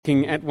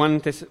Looking at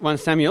 1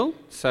 Samuel,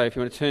 so if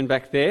you want to turn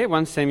back there,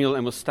 1 Samuel,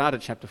 and we'll start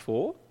at chapter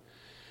 4.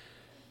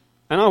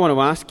 And I want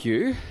to ask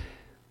you,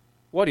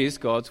 what is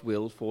God's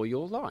will for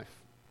your life?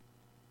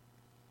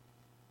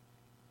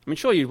 I mean,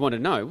 sure you'd want to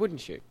know,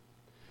 wouldn't you?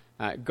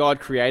 God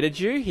created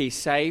you, He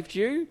saved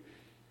you.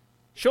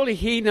 Surely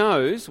He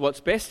knows what's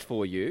best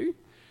for you.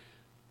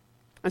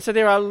 And so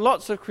there are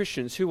lots of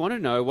Christians who want to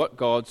know what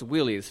God's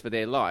will is for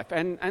their life.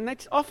 And they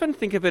often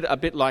think of it a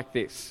bit like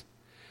this.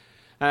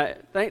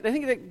 They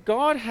think that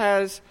God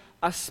has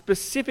a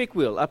specific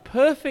will, a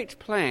perfect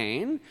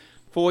plan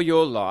for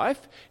your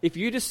life. If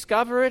you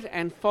discover it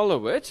and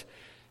follow it,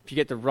 if you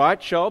get the right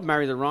job,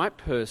 marry the right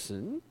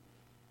person,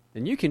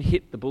 then you can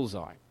hit the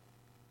bullseye.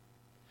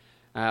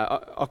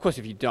 Of course,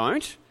 if you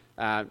don't,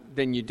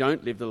 then you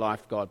don't live the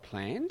life God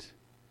planned.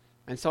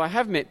 And so I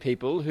have met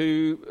people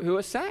who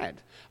are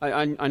sad.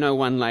 I know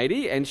one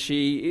lady, and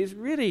she is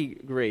really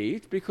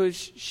grieved because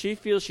she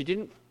feels she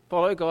didn't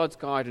follow God's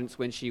guidance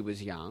when she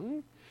was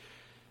young,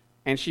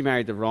 and she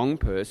married the wrong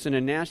person,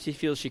 and now she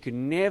feels she could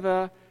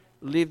never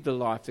live the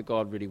life that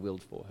God really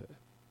willed for her.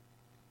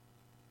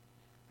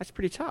 That's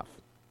pretty tough.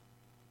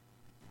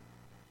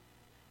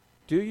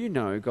 Do you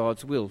know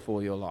God's will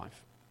for your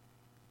life?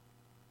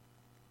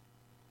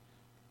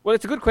 Well,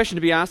 it's a good question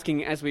to be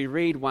asking as we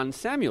read 1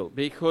 Samuel,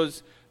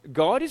 because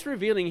God is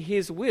revealing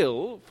His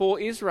will for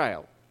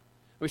Israel.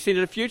 We've seen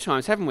it a few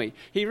times, haven't we?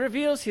 He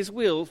reveals His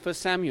will for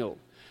Samuel.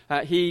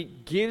 He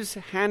gives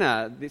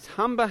Hannah, this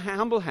humble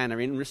Hannah,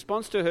 in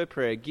response to her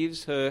prayer,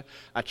 gives her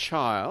a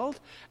child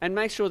and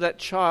makes sure that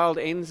child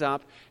ends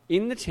up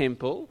in the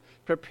temple,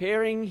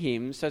 preparing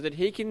him so that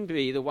he can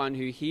be the one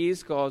who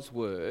hears God's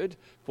word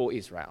for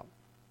Israel.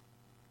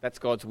 That's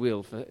God's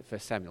will for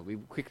Samuel. We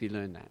quickly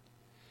learn that.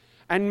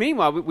 And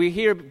meanwhile, we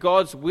hear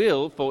God's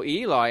will for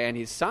Eli and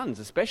his sons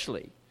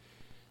especially.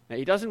 Now,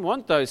 He doesn't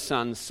want those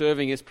sons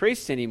serving as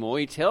priests anymore.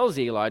 He tells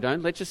Eli,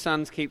 don't let your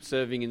sons keep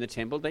serving in the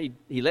temple.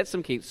 He lets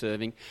them keep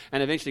serving.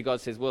 And eventually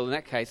God says, well, in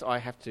that case,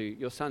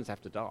 your sons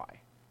have to die.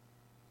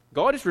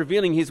 God is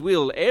revealing His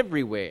will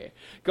everywhere.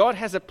 God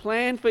has a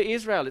plan for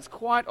Israel. It's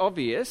quite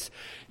obvious.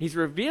 He's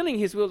revealing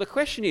His will. The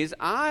question is,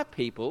 are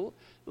people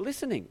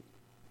listening?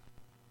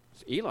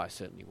 So Eli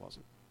certainly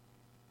wasn't.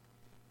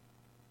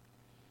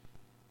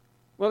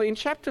 Well, in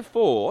chapter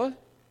 4,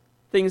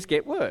 things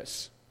get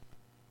worse.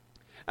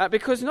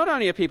 Because not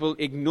only are people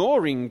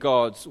ignoring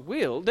God's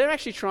will, they're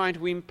actually trying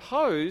to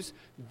impose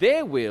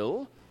their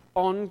will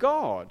on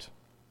God.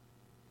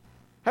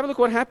 Have a look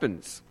what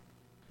happens.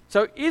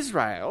 So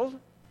Israel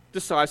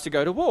decides to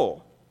go to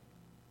war.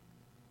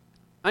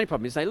 Only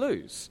problem is they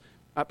lose.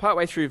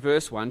 Partway through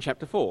verse 1,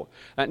 chapter 4.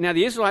 Now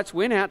the Israelites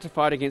went out to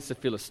fight against the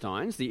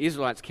Philistines. The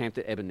Israelites camped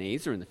at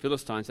Ebenezer and the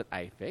Philistines at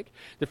Aphek.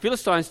 The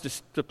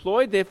Philistines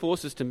deployed their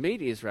forces to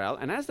meet Israel,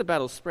 and as the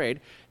battle spread,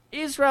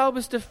 Israel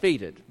was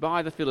defeated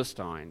by the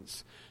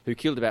Philistines, who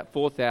killed about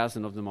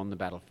 4,000 of them on the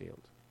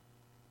battlefield.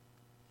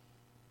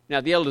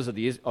 Now the elders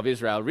of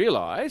Israel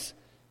realise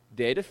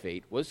their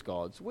defeat was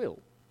God's will.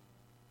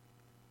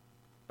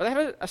 But they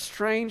have a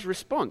strange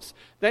response.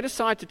 They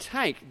decide to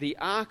take the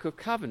Ark of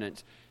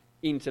Covenant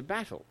into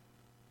battle.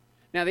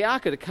 Now the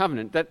Ark of the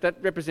Covenant,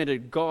 that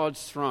represented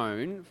God's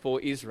throne for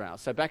Israel.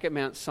 So back at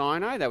Mount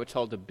Sinai, they were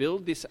told to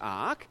build this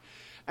Ark.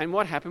 And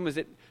what happened was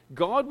that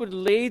God would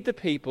lead the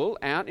people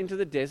out into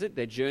the desert,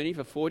 their journey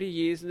for 40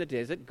 years in the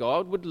desert.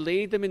 God would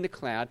lead them in the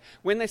cloud.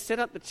 When they set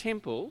up the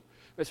tabernacle,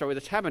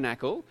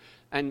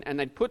 and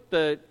they'd put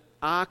the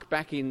ark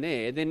back in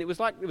there, then it was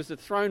the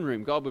throne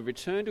room. God would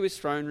return to His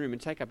throne room and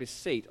take up His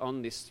seat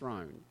on this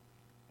throne.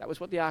 That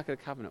was what the Ark of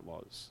the Covenant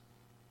was.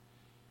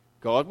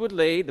 God would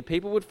lead, the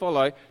people would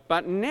follow,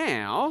 but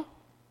now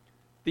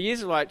the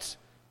Israelites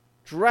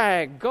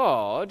drag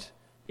God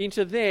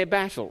into their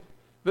battle.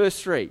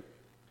 Verse 3.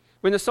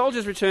 When the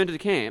soldiers returned to the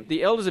camp,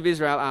 the elders of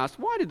Israel asked,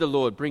 why did the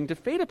Lord bring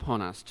defeat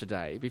upon us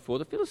today before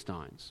the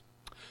Philistines?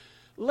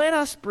 Let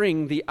us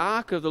bring the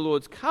ark of the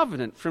Lord's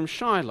covenant from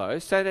Shiloh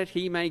so that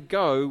He may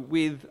go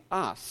with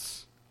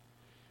us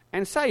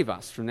and save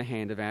us from the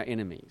hand of our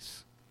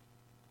enemies.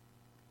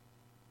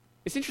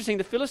 It's interesting,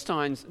 the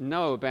Philistines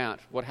know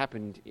about what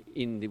happened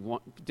in the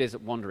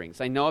desert wanderings.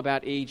 They know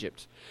about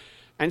Egypt.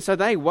 And so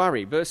they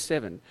worry. Verse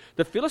 7,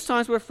 the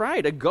Philistines were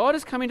afraid. A god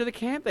has come into the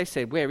camp, they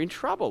said. We're in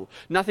trouble.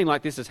 Nothing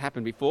like this has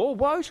happened before.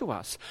 Woe to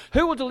us.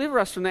 Who will deliver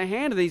us from the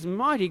hand of these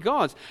mighty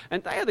gods?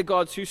 And they are the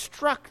gods who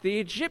struck the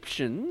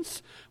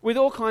Egyptians with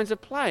all kinds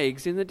of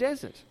plagues in the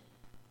desert.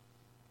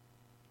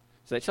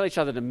 So they tell each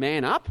other to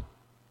man up,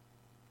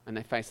 and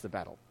they face the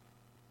battle.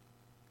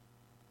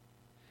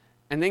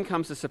 And then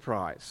comes the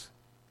surprise.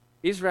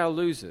 Israel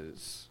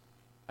loses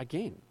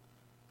again.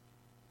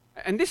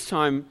 And this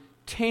time,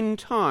 10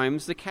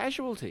 times the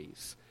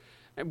casualties.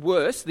 And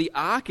worse, the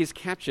ark is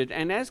captured,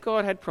 and as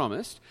God had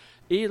promised,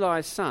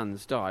 Eli's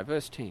sons die.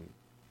 Verse 10.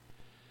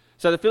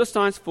 So the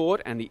Philistines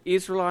fought, and the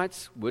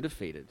Israelites were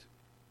defeated.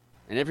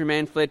 And every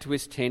man fled to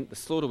his tent. The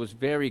slaughter was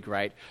very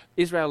great.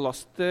 Israel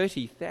lost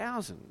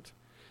 30,000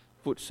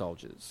 foot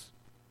soldiers.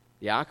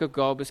 The ark of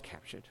God was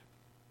captured,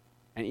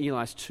 and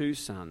Eli's 2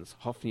 sons,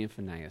 Hophni and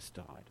Phinehas,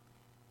 died.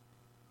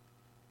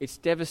 It's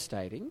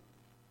devastating.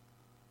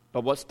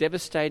 But what's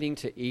devastating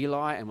to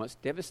Eli and what's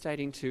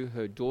devastating to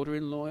her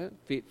daughter-in-law,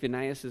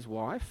 Phinehas'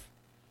 wife,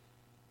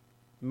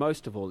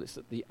 most of all is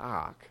that the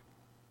ark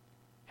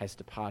has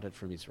departed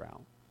from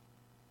Israel.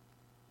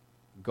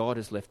 God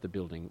has left the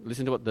building.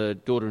 Listen to what the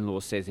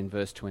daughter-in-law says in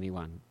verse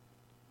 21.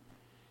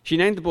 She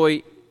named the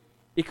boy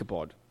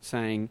Ichabod,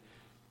 saying,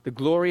 "The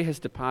glory has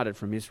departed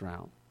from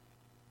Israel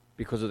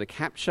because of the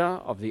capture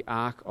of the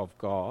ark of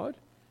God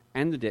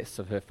and the deaths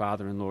of her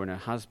father-in-law and her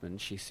husband,"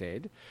 she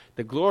said.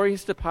 "The glory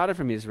has departed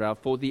from Israel,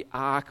 for the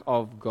ark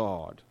of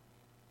God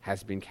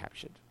has been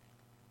captured."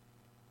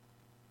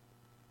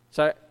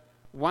 So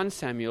 1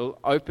 Samuel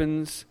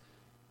opens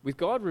with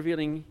God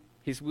revealing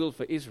his will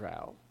for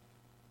Israel,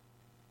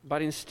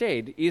 but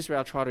instead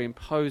Israel try to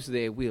impose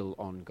their will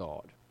on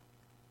God.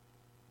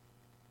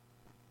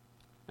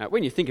 Now,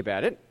 when you think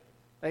about it,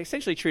 they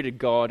essentially treated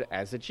God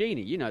as a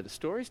genie. You know the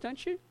stories,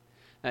 don't you?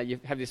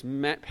 You have this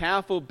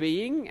powerful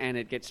being and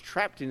it gets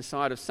trapped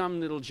inside of some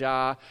little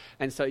jar,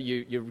 and so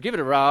you give it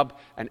a rub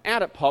and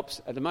out it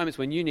pops at the moments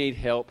when you need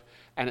help,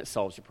 and it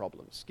solves your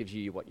problems, gives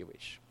you what you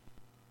wish.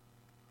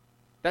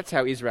 That's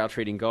how Israel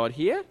treating God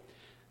here,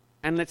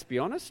 and let's be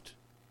honest,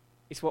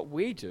 it's what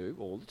we do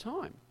all the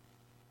time.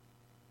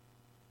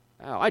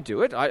 I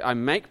do it. I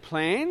make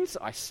plans,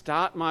 I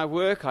start my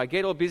work, I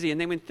get all busy,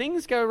 and then when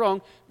things go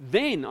wrong,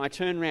 then I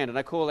turn around and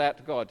I call out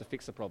to God to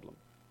fix the problem.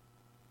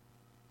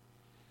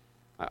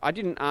 I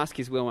didn't ask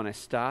his will when I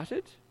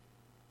started.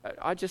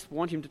 I just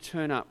want him to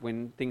turn up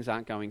when things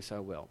aren't going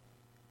so well.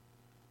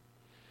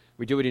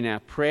 We do it in our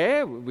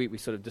prayer. We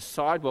sort of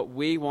decide what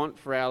we want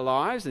for our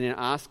lives and then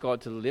ask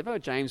God to deliver.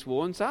 James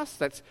warns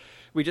us.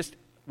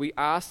 We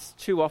ask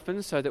too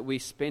often so that we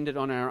spend it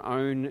on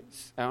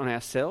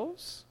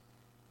ourselves.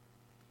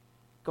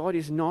 God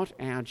is not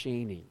our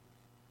genie.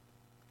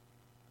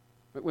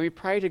 But when we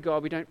pray to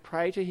God, we don't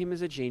pray to him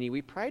as a genie,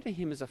 we pray to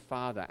him as a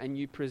father, and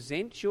you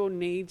present your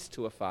needs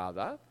to a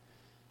father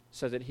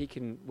so that he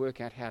can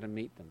work out how to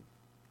meet them.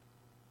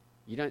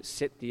 You don't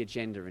set the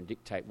agenda and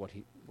dictate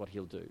what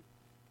he'll do.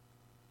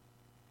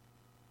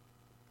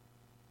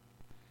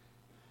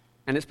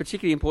 And it's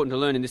particularly important to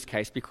learn in this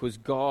case because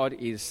God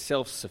is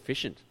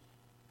self-sufficient.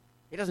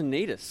 He doesn't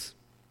need us.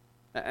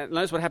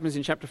 Notice what happens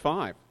in chapter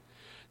 5.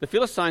 The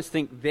Philistines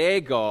think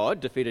their God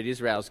defeated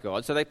Israel's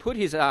God, so they put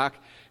his ark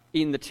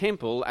in the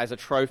temple as a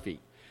trophy.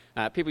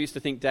 People used to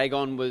think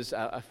Dagon was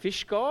a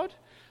fish god.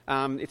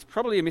 It's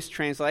probably a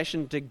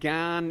mistranslation.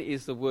 Dagon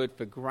is the word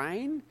for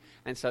grain,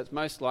 and so it's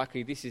most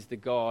likely this is the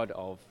god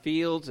of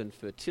fields and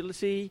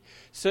fertility.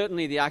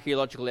 Certainly the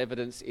archaeological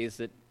evidence is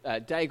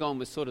that Dagon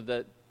was sort of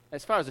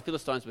as far as the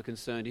Philistines were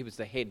concerned, he was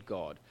the head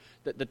god,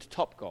 the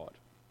top god.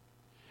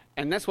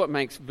 And that's what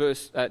makes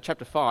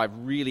chapter 5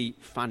 really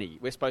funny.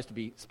 We're supposed to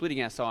be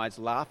splitting our sides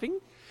laughing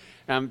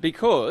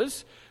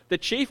because the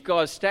chief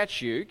god's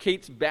statue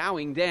keeps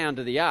bowing down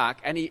to the ark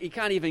and he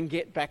can't even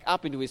get back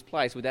up into his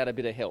place without a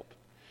bit of help.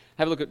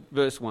 Have a look at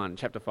verse 1,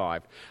 chapter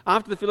 5.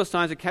 After the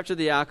Philistines had captured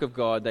the ark of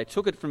God, they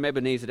took it from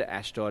Ebenezer to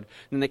Ashdod,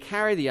 and they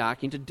carried the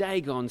ark into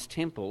Dagon's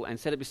temple and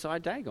set it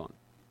beside Dagon.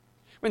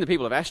 When the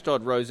people of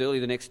Ashdod rose early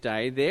the next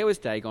day, there was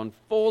Dagon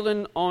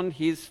fallen on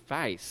his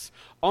face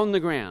on the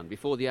ground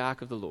before the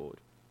ark of the Lord.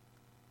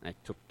 They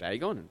took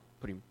Dagon and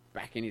put him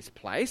back in his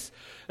place.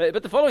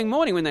 But the following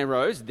morning when they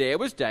rose, there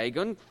was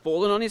Dagon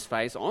fallen on his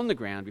face on the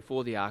ground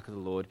before the ark of the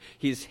Lord.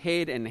 His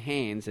head and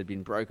hands had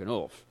been broken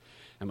off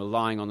and were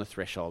lying on the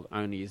threshold.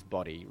 Only his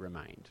body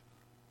remained.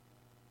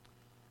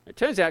 It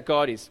turns out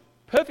God is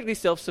perfectly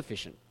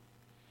self-sufficient.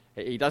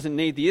 He doesn't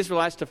need the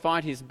Israelites to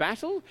fight his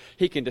battle.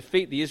 He can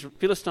defeat the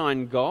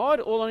Philistine god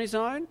all on his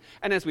own.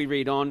 And as we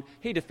read on,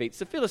 he defeats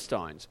the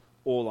Philistines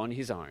all on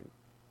his own.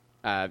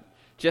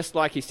 Just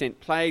like he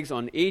sent plagues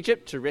on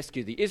Egypt to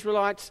rescue the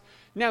Israelites,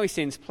 now he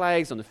sends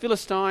plagues on the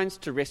Philistines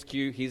to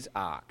rescue his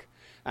ark.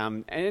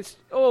 And it's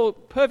all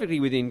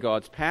perfectly within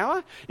God's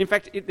power. In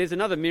fact, there's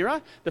another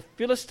mirror. The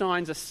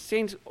Philistines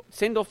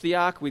send off the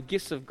ark with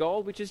gifts of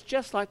gold, which is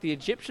just like the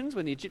Egyptians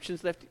when the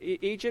Israelites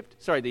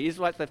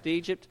left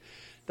Egypt.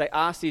 They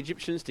asked the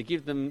Egyptians to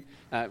give them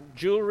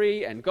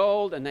jewelry and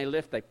gold, and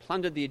they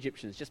plundered the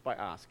Egyptians just by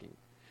asking.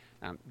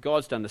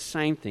 God's done the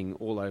same thing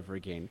all over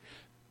again.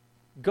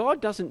 God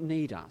doesn't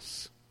need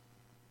us.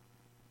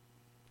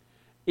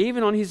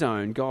 Even on his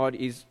own, God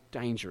is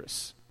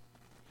dangerous.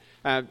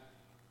 Don't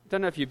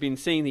know if you've been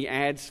seeing the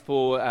ads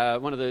for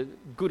one of the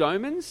Good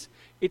Omens.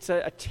 It's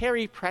a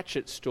Terry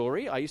Pratchett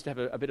story. I used to have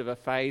a bit of a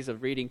phase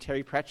of reading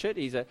Terry Pratchett.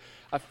 He's a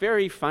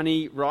very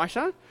funny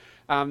writer.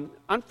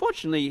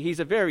 Unfortunately, he's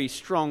a very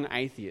strong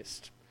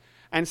atheist.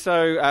 And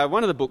so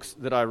one of the books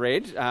that I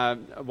read a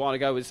while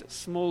ago was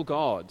Small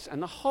Gods.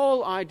 And the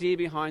whole idea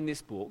behind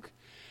this book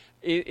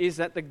is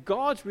that the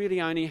gods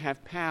really only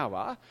have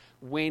power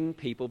when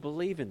people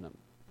believe in them.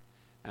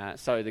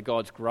 So the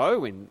gods grow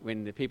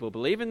when the people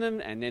believe in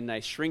them, and then they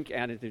shrink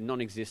out into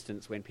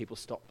non-existence when people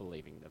stop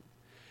believing them.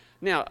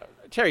 Now,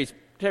 Terry's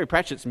Terry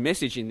Pratchett's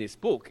message in this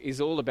book is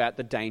all about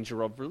the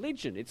danger of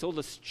religion. It's all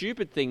the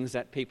stupid things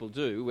that people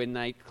do when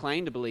they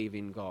claim to believe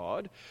in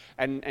God.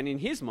 And in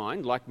his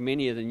mind, like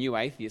many of the new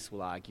atheists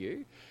will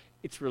argue,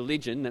 it's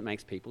religion that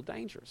makes people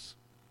dangerous.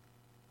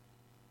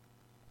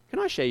 Can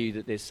I share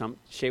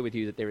with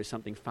you that there is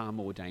something far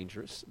more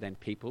dangerous than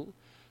people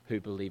who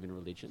believe in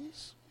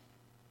religions?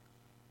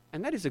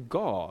 And that is a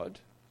God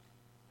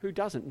who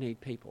doesn't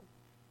need people.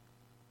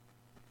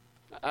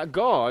 A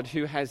God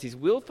who has his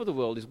will for the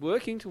world, is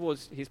working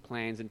towards his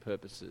plans and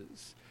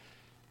purposes,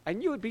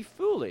 and you would be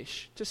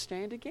foolish to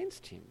stand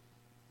against him.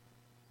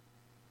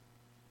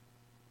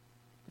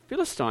 The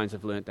Philistines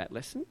have learnt that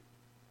lesson.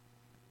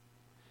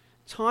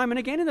 Time and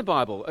again in the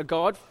Bible, a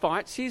God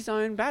fights his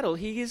own battle.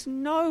 He is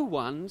no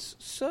one's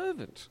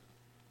servant.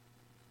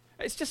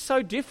 It's just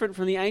so different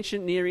from the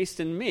ancient Near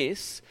Eastern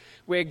myths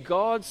where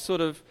God's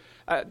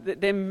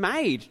they're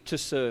made to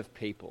serve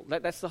people.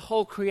 That's the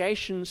whole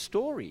creation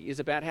story, is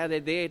about how they're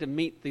there to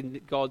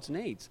meet God's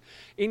needs.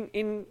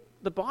 In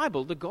the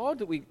Bible, the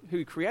God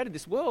who created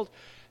this world,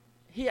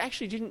 he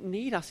actually didn't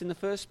need us in the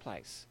first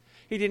place.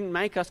 He didn't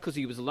make us because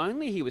he was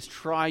lonely. He was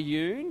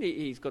triune.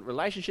 He's got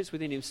relationships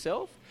within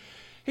himself.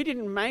 He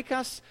didn't make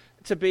us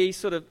to be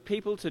sort of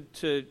people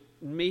to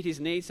meet his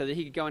needs so that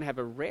he could go and have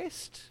a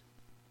rest.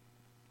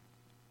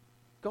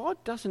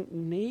 God doesn't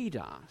need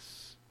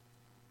us.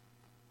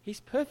 He's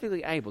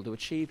perfectly able to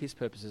achieve his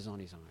purposes on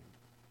his own.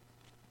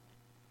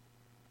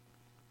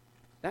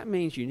 That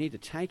means you need to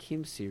take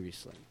him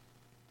seriously.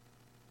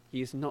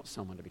 He is not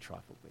someone to be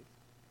trifled with.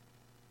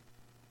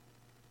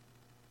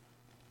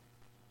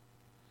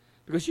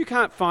 Because you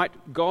can't fight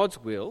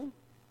God's will.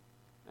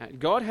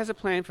 God has a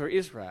plan for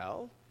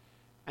Israel,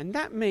 and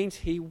that means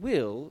he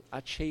will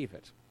achieve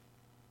it.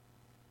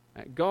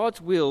 God's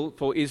will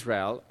for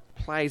Israel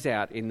plays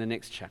out in the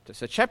next chapter.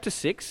 So chapter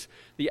 6,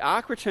 the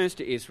ark returns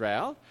to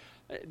Israel.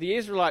 The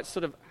Israelites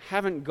sort of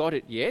haven't got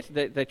it yet.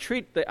 They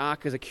treat the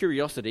ark as a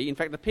curiosity. In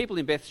fact, the people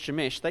in Beth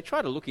Shemesh, they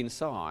try to look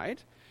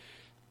inside,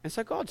 and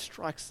so God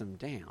strikes them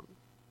down.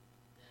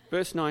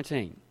 Verse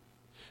 19.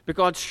 But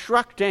God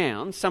struck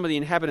down some of the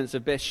inhabitants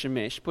of Beth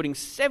Shemesh, putting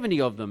 70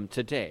 of them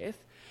to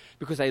death,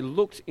 because they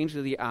looked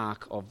into the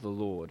ark of the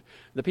Lord.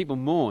 The people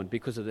mourned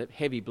because of the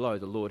heavy blow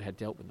the Lord had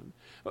dealt with them.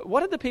 But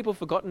what had the people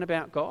forgotten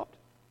about God?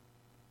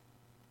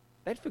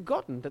 They'd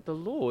forgotten that the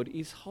Lord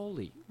is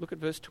holy. Look at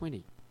verse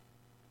 20.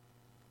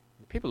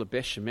 The people of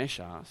Beth Shemesh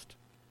asked,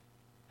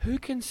 "Who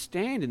can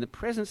stand in the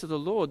presence of the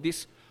Lord,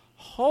 this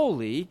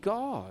holy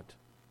God?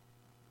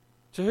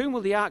 To whom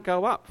will the ark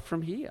go up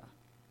from here?"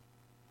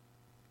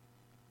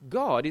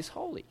 God is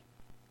holy,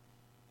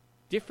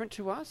 different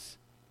to us,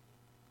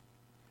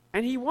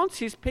 and he wants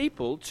his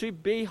people to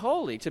be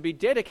holy, to be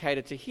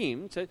dedicated to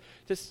him, to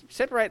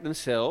separate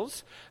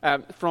themselves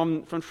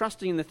from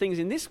trusting in the things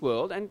in this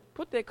world and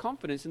put their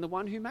confidence in the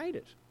one who made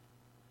it.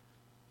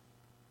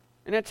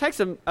 And it takes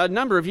a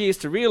number of years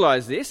to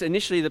realise this.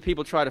 Initially, the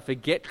people try to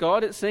forget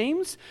God, it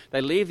seems. They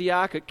leave the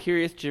ark at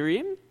Kiriath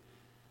Jearim.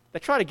 They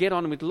try to get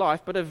on with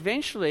life, but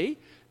eventually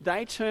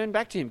they turn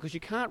back to him, because you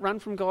can't run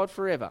from God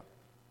forever.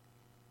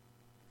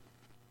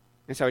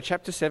 And so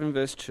chapter 7,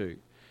 verse 2.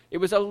 It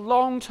was a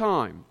long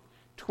time,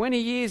 20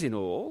 years in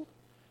all,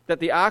 that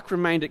the ark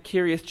remained at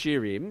Kiriath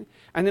Jearim,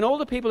 and then all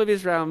the people of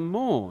Israel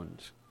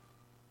mourned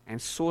and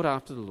sought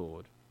after the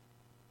Lord.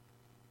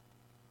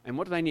 And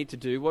what do they need to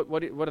do?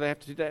 What do they have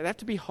to do? They have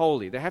to be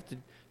holy. They have to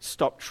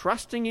stop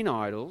trusting in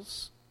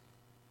idols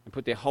and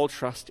put their whole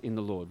trust in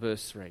the Lord.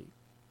 Verse 3.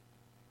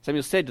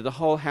 Samuel said to the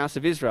whole house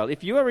of Israel,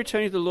 "If you are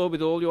returning to the Lord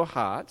with all your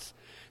hearts,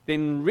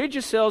 then rid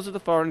yourselves of the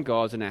foreign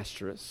gods and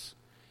Ashtoreths,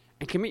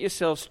 and commit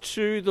yourselves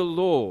to the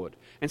Lord,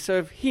 and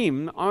serve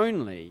him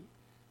only,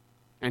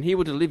 and he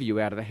will deliver you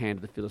out of the hand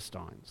of the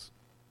Philistines."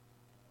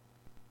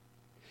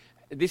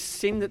 This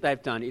sin that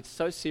they've done, it's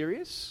so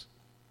serious.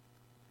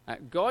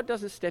 God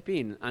doesn't step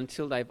in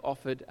until they've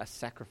offered a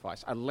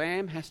sacrifice. A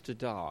lamb has to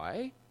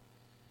die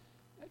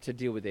to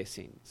deal with their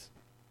sins.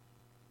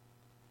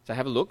 So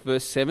have a look.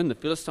 Verse 7, the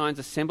Philistines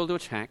assemble to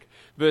attack.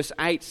 Verse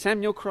 8,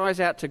 Samuel cries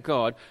out to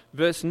God.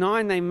 Verse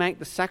 9, they make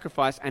the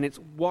sacrifice, and it's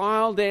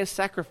while they're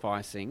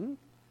sacrificing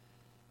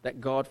that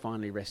God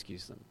finally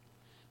rescues them.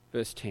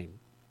 Verse 10,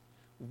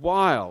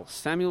 while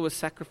Samuel was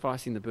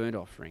sacrificing the burnt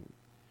offering,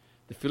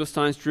 the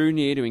Philistines drew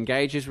near to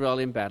engage Israel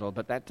in battle,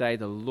 but that day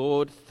the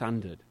Lord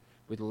thundered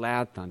with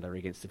loud thunder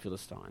against the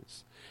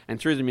Philistines, and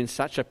threw them in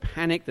such a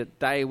panic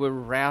that they were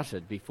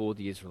routed before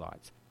the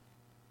Israelites.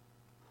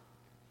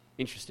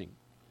 Interesting.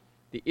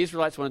 The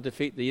Israelites wanted to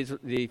defeat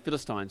the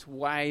Philistines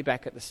way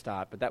back at the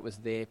start, but that was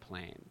their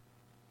plan.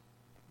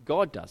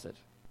 God does it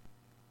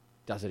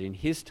in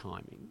his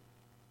timing,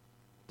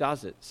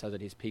 does it so that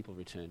his people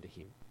return to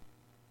him.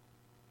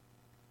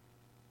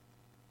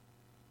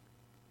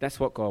 That's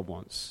what God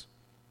wants.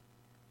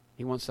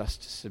 He wants us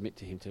to submit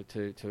to him,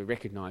 to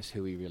recognise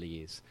who he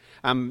really is.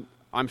 I'm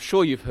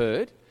sure you've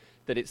heard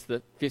that it's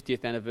the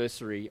 50th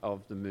anniversary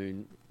of the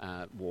moon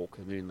walk,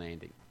 the moon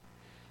landing.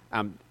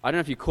 I don't know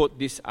if you caught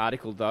this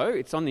article, though.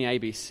 It's on the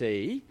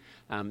ABC.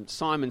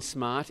 Simon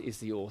Smart is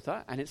the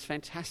author, and it's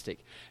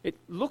fantastic. It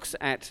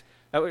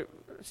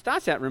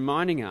starts out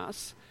reminding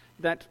us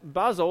that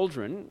Buzz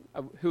Aldrin,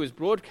 who was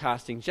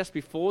broadcasting just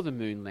before the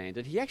moon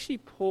landed, he actually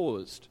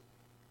paused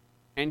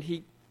and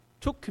he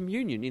took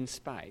communion in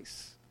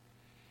space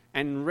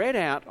and read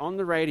out on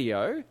the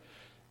radio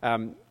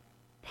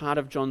part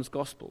of John's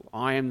Gospel.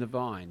 I am the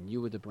vine,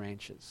 you are the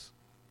branches.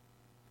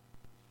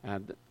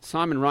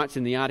 Simon writes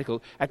in the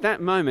article, at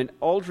that moment,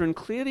 Aldrin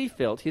clearly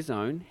felt his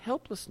own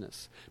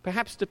helplessness,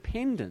 perhaps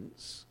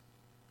dependence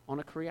on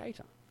a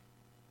creator.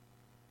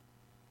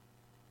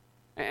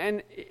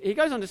 And he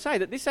goes on to say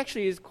that this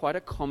actually is quite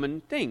a common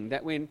thing,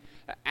 that when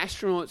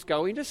astronauts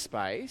go into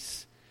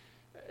space,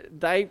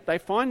 they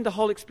find the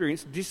whole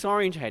experience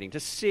disorientating, to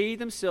see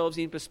themselves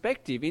in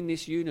perspective in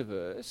this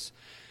universe,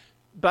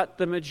 but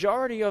the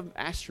majority of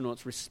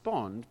astronauts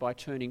respond by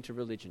turning to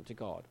religion, to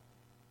God.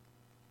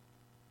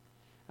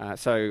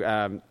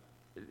 To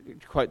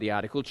quote the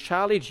article,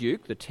 Charlie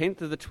Duke, the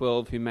 10th of the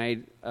 12 who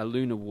made a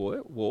lunar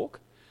walk,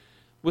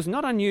 was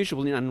not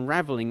unusual in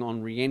unravelling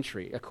on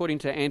re-entry. According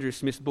to Andrew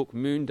Smith's book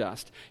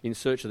Moondust, In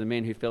Search of the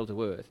Men Who Fell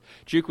to Earth,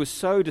 Duke was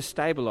so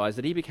destabilised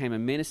that he became a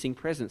menacing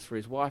presence for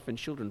his wife and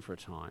children for a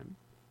time.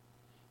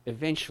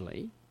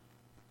 Eventually,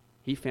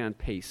 he found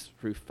peace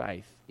through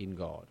faith in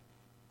God.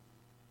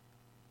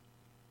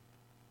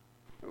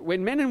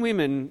 When men and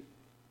women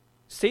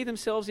see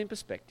themselves in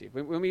perspective,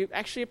 when we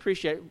actually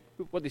appreciate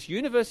what this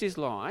universe is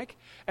like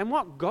and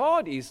what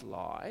God is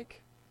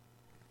like,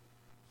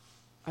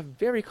 a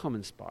very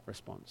common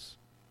response,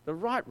 the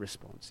right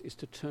response, is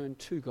to turn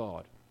to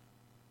God.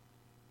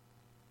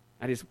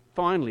 That is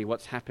finally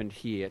what's happened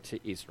here to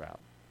Israel.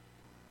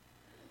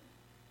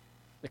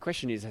 The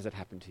question is, has it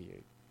happened to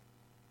you?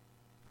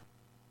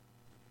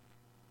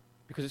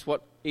 Because it's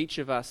what each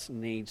of us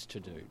needs to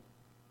do.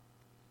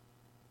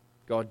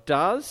 God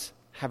does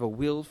have a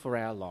will for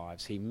our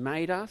lives. He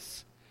made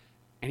us,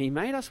 and he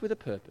made us with a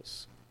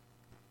purpose.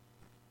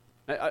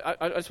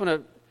 I just want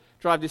to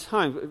drive this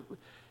home.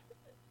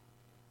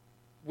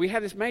 We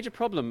have this major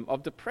problem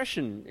of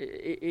depression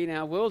in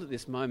our world at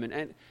this moment,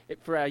 and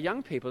for our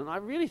young people, and I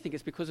really think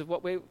it's because of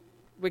what we're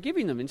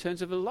giving them in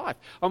terms of a life.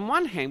 On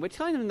one hand, we're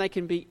telling them they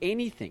can be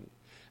anything,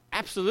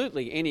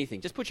 absolutely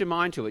anything. Just put your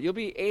mind to it. You'll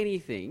be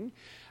anything,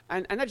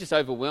 and that just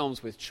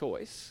overwhelms with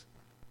choice.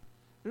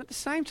 And at the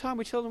same time,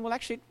 we tell them, well,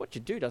 actually, what you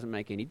do doesn't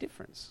make any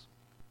difference.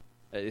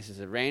 This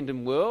is a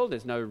random world.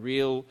 There's no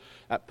real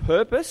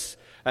purpose,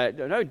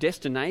 no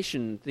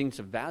destination, things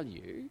of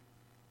value.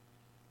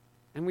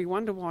 And we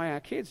wonder why our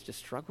kids just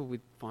struggle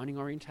with finding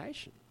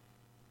orientation.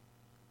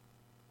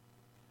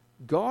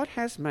 God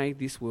has made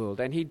this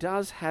world, and he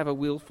does have a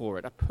will for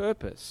it, a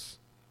purpose.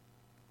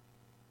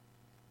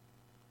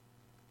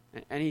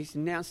 And he's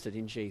announced it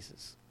in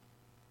Jesus.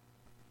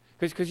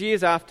 Because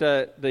years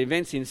after the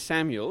events in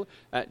Samuel,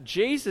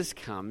 Jesus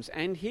comes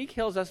and he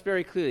tells us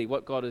very clearly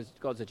what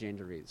God's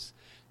agenda is.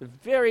 The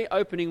very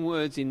opening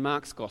words in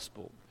Mark's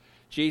Gospel,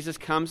 Jesus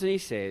comes and he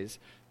says,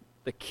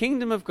 the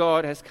kingdom of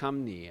God has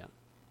come near.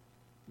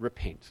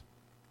 Repent.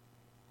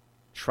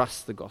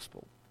 Trust the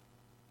gospel.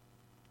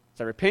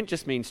 So repent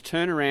just means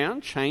turn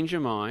around, change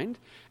your mind,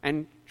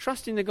 and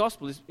trusting the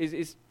gospel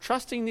is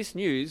trusting this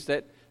news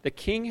that the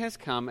king has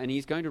come and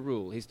he's going to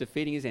rule. He's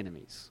defeating his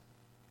enemies.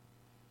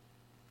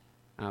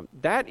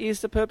 That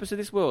is the purpose of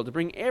this world, to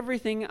bring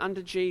everything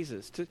under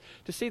Jesus, to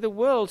see the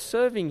world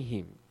serving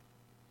him.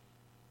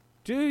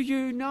 Do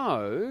you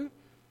know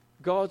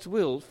God's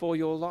will for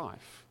your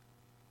life?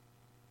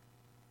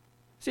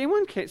 See, in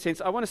one sense,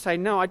 I want to say,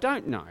 no, I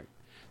don't know.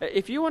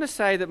 If you want to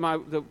say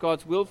that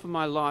God's will for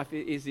my life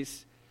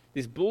is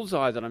this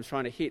bullseye that I'm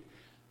trying to hit,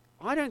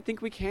 I don't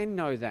think we can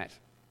know that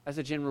as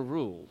a general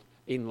rule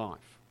in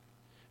life.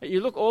 You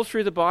look all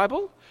through the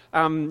Bible,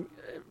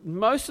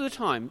 most of the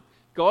time,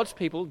 God's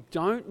people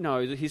don't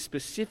know his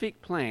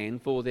specific plan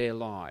for their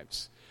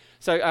lives.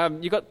 So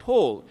you've got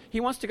Paul.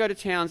 He wants to go to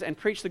towns and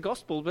preach the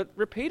gospel, but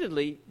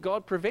repeatedly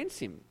God prevents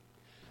him.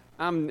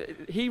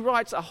 He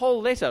writes a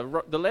whole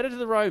letter. The letter to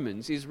the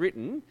Romans is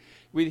written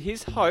with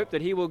his hope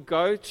that he will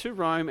go to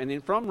Rome and then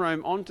from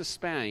Rome on to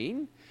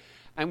Spain.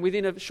 And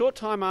within a short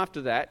time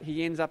after that,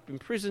 he ends up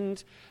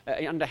imprisoned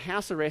under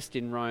house arrest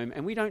in Rome,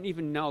 and we don't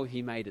even know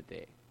he made it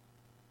there.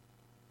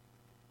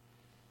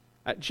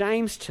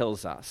 James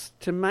tells us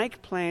to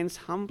make plans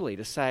humbly,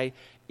 to say,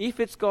 if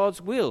it's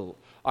God's will,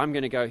 I'm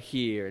going to go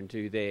here and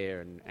do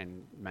there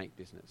and make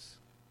business.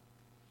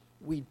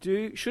 We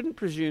shouldn't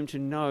presume to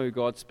know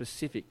God's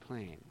specific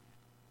plan.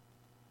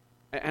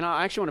 And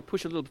I actually want to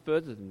push a little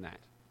further than that.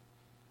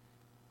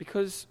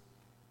 Because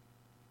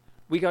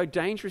we go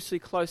dangerously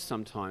close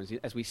sometimes.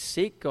 As we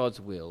seek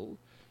God's will,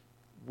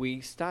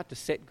 we start to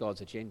set God's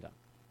agenda.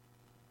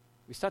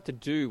 We start to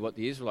do what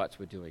the Israelites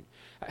were doing.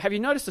 Have you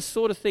noticed the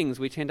sort of things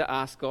we tend to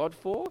ask God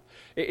for?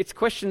 It's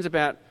questions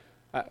about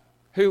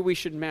who we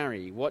should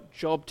marry, what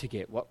job to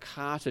get, what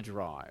car to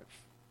drive.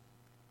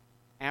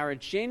 Our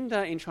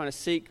agenda in trying to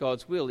seek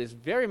God's will is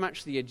very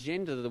much the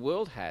agenda that the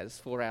world has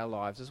for our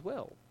lives as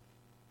well.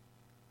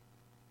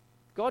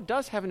 God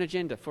does have an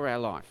agenda for our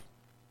life.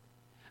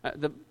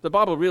 The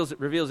Bible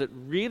reveals it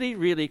really,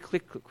 really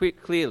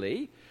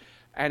clearly,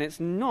 and it's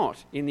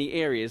not in the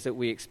areas that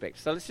we expect.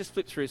 So let's just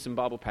flip through some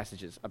Bible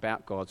passages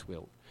about God's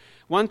will.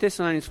 1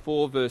 Thessalonians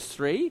 4 verse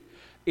 3,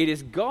 it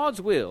is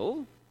God's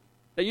will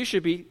that you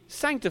should be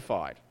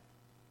sanctified,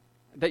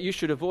 that you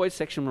should avoid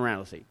sexual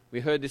morality.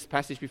 We heard this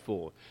passage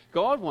before.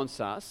 God wants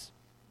us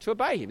to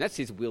obey him. That's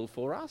his will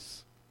for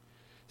us,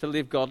 to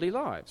live godly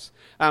lives.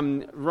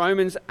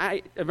 Romans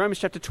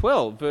chapter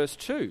 12 verse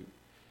 2,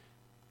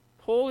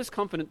 Paul is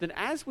confident that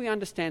as we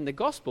understand the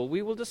gospel,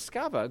 we will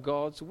discover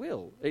God's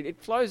will.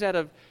 It flows out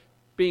of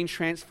being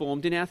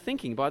transformed in our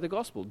thinking by the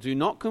gospel. Do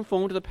not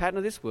conform to the pattern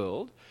of this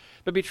world,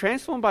 but be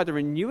transformed by the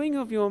renewing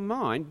of your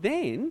mind.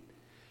 Then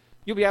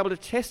you'll be able to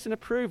test and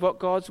approve what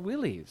God's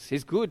will is,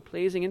 his good,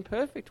 pleasing, and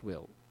perfect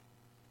will.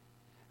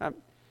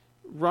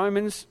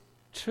 Romans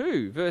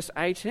 2 verse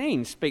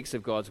 18 speaks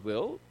of God's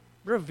will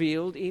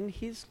revealed in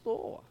his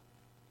law.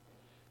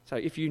 So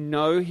if you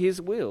know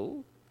his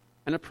will,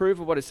 and approve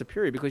of what is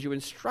superior because you're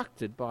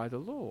instructed by the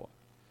law.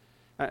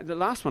 The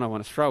last one I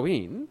want to throw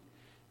in,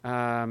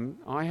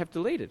 I have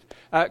deleted.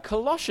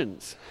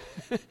 Colossians.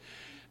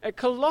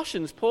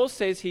 Colossians, Paul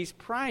says he's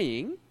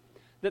praying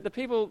that the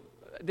people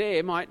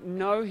there might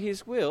know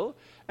his will,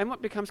 and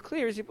what becomes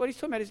clear is what he's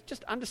talking about is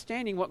just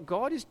understanding what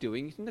God is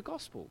doing in the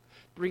gospel,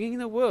 bringing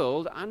the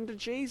world under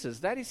Jesus.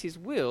 That is his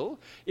will.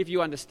 If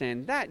you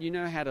understand that, you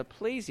know how to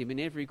please him in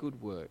every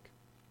good work,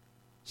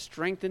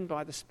 strengthened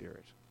by the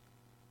Spirit.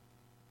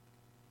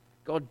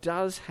 God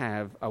does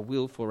have a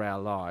will for our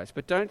lives,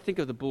 but don't think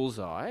of the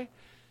bullseye.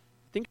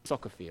 Think of a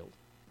soccer field.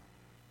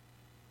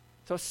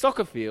 So a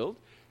soccer field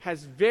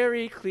has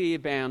very clear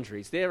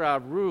boundaries. There are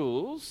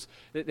rules.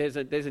 There's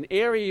an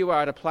area you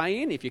are to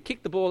play in. If you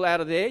kick the ball out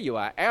of there, you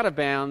are out of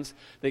bounds.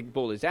 The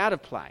ball is out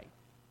of play.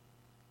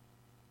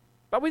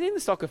 But within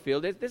the soccer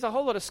field, there's a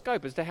whole lot of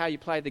scope as to how you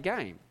play the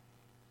game.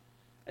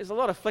 There's a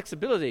lot of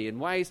flexibility and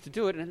ways to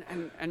do it,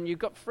 and you've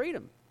got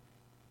freedom.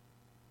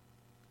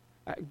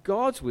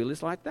 God's will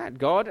is like that.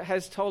 God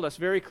has told us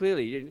very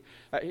clearly.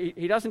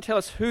 He doesn't tell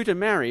us who to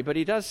marry, but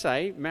he does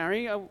say,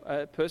 marry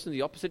a person of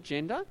the opposite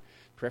gender,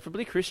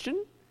 preferably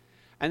Christian.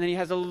 And then he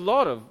has a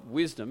lot of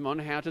wisdom on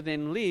how to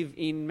then live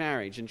in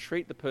marriage and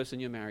treat the person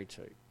you're married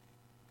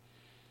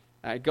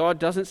to. God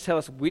doesn't tell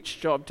us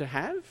which job to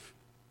have,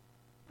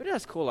 but he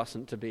does call us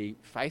to be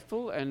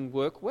faithful and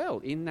work well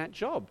in that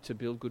job, to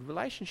build good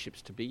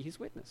relationships, to be his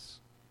witness.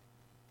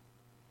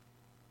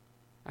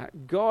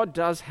 God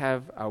does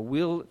have a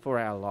will for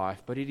our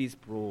life, but it is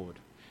broad.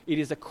 It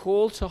is a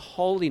call to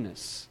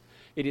holiness.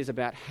 It is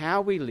about how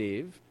we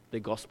live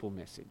the gospel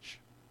message.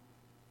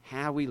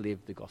 How we live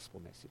the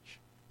gospel message.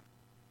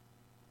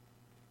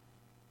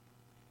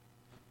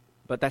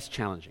 But that's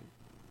challenging,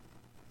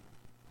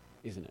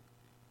 isn't it?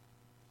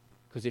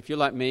 Because if you're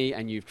like me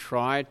and you've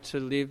tried to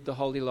live the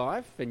holy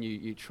life and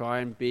you try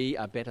and be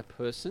a better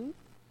person,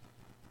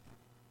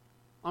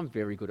 I'm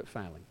very good at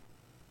failing.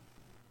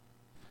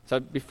 So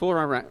before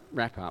I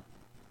wrap up,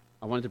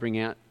 I wanted to bring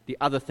out the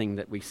other thing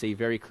that we see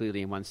very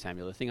clearly in 1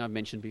 Samuel, the thing I've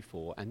mentioned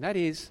before, and that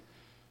is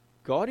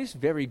God is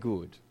very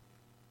good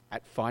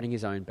at fighting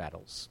his own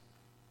battles.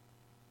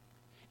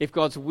 If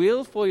God's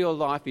will for your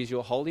life is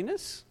your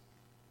holiness,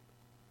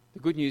 the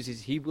good news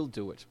is he will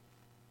do it.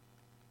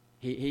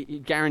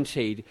 He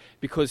guaranteed,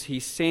 because he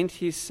sent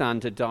his son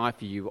to die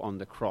for you on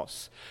the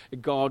cross.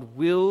 God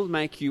will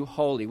make you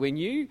holy.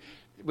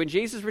 When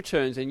Jesus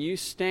returns and you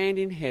stand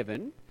in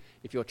heaven,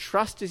 if your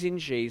trust is in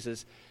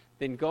Jesus,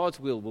 then God's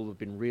will have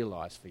been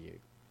realized for you,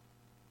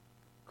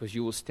 because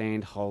you will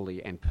stand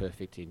holy and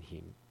perfect in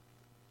him.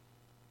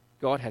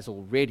 God has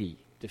already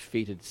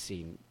defeated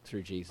sin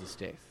through Jesus'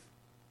 death.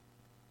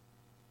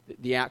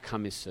 The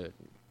outcome is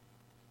certain.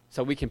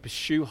 So we can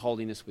pursue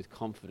holiness with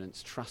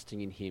confidence, trusting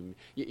in him.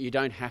 You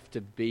don't have to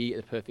be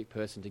a perfect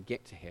person to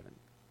get to heaven.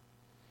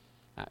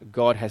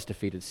 God has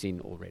defeated sin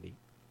already.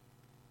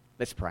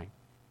 Let's pray.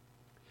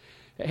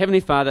 Heavenly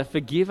Father,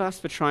 forgive us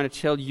for trying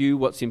to tell you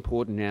what's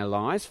important in our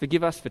lives.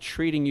 Forgive us for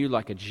treating you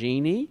like a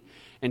genie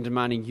and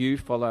demanding you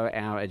follow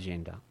our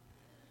agenda.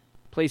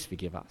 Please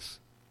forgive us.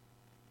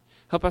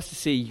 Help us to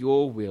see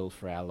your will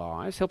for our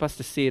lives. Help us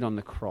to see it on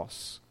the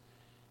cross,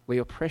 where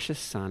your precious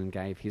Son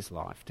gave his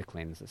life to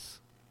cleanse us.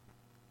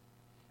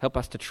 Help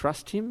us to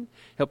trust him.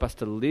 Help us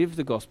to live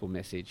the gospel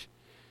message.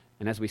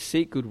 And as we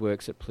seek good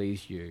works that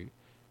please you,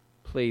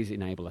 please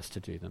enable us to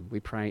do them. We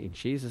pray in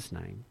Jesus'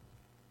 name.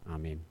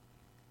 Amen.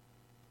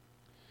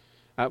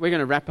 We're going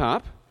to wrap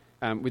up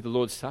with the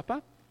Lord's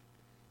Supper,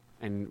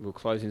 and we'll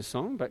close in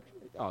song, but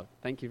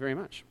thank you very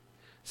much.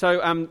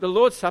 So the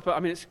Lord's Supper,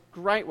 it's a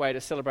great way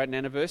to celebrate an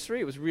anniversary.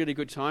 It was really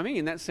good timing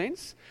in that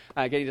sense,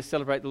 getting to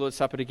celebrate the Lord's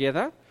Supper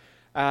together.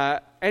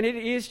 And it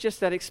is just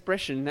that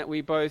expression that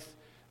we both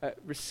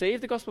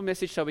receive the gospel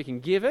message so we can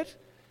give it,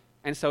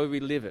 and so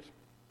we live it.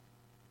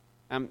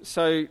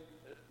 So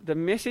the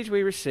message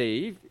we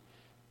receive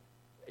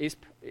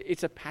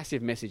it's a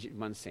passive message in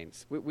one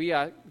sense. We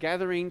are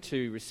gathering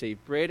to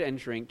receive bread and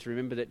drink to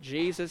remember that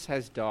Jesus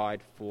has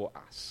died for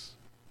us.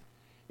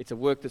 It's a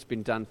work that's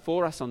been done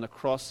for us on the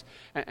cross.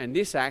 And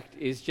this act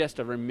is just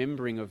a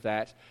remembering of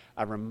that,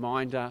 a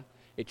reminder.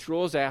 It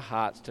draws our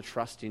hearts to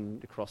trust in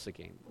the cross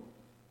again.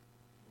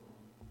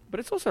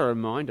 But it's also a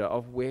reminder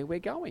of where we're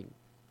going.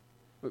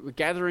 We're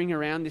gathering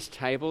around this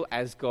table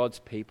as God's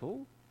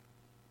people,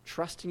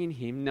 trusting in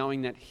him,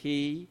 knowing that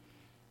he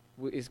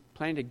is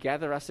planning to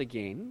gather us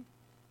again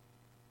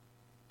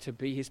to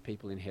be his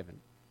people in heaven.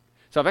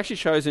 So I've actually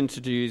chosen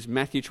to use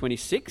Matthew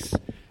 26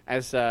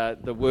 as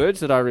the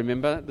words that I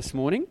remember this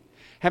morning.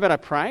 How about I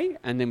pray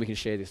and then we can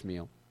share this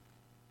meal?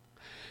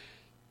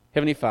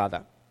 Heavenly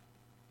Father,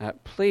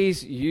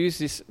 please use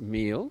this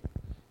meal,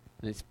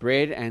 this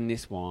bread and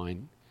this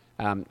wine,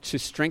 to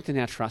strengthen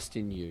our trust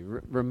in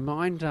you.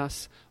 Remind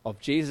us of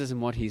Jesus and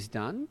what he's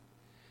done,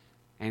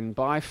 and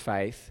by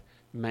faith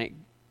make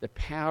the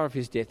power of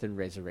his death and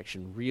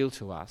resurrection real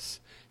to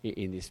us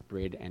in this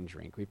bread and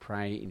drink. We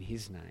pray in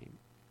his name.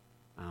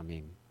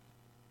 Amen.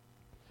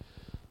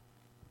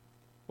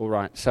 All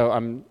right, so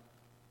I'm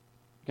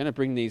going to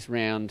bring these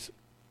round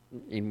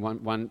in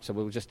one, so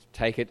we'll just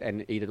take it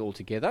and eat it all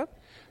together.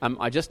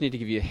 I just need to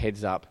give you a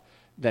heads up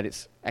that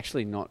it's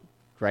actually not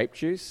grape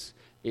juice.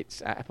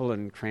 It's apple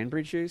and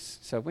cranberry juice.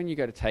 So when you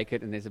go to take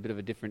it and there's a bit of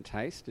a different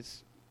taste,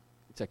 it's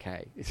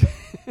okay.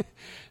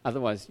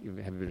 Otherwise, you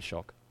have a bit of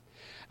shock.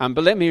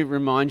 But let me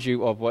remind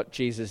you of what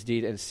Jesus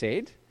did and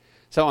said.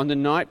 So on the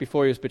night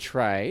before he was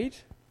betrayed,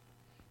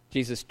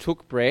 Jesus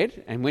took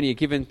bread, and when he had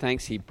given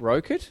thanks, he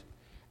broke it,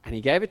 and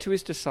he gave it to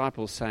his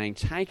disciples, saying,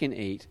 "Take and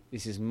eat,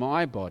 this is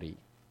my body."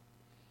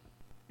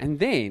 And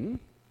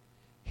then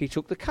he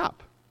took the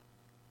cup,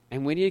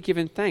 and when he had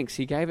given thanks,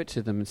 he gave it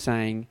to them,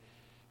 saying,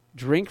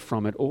 "Drink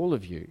from it, all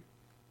of you.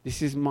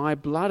 This is my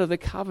blood of the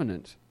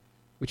covenant,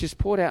 which is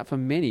poured out for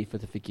many for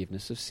the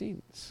forgiveness of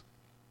sins."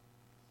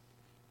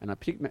 And I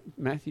picked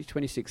Matthew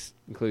 26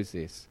 includes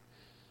this.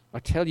 "I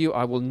tell you,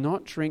 I will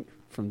not drink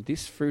from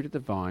this fruit of the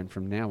vine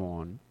from now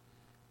on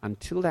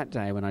until that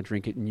day when I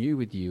drink it new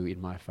with you in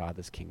my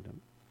Father's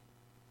kingdom."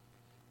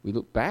 We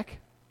look back,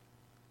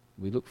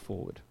 we look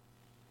forward.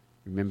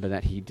 Remember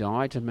that he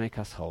died to make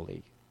us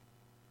holy,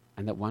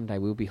 and that one day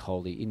we'll be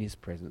holy in his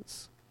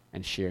presence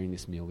and sharing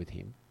this meal with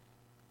him.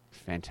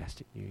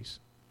 Fantastic news.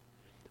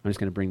 I'm just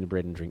going to bring the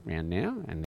bread and drink round now, and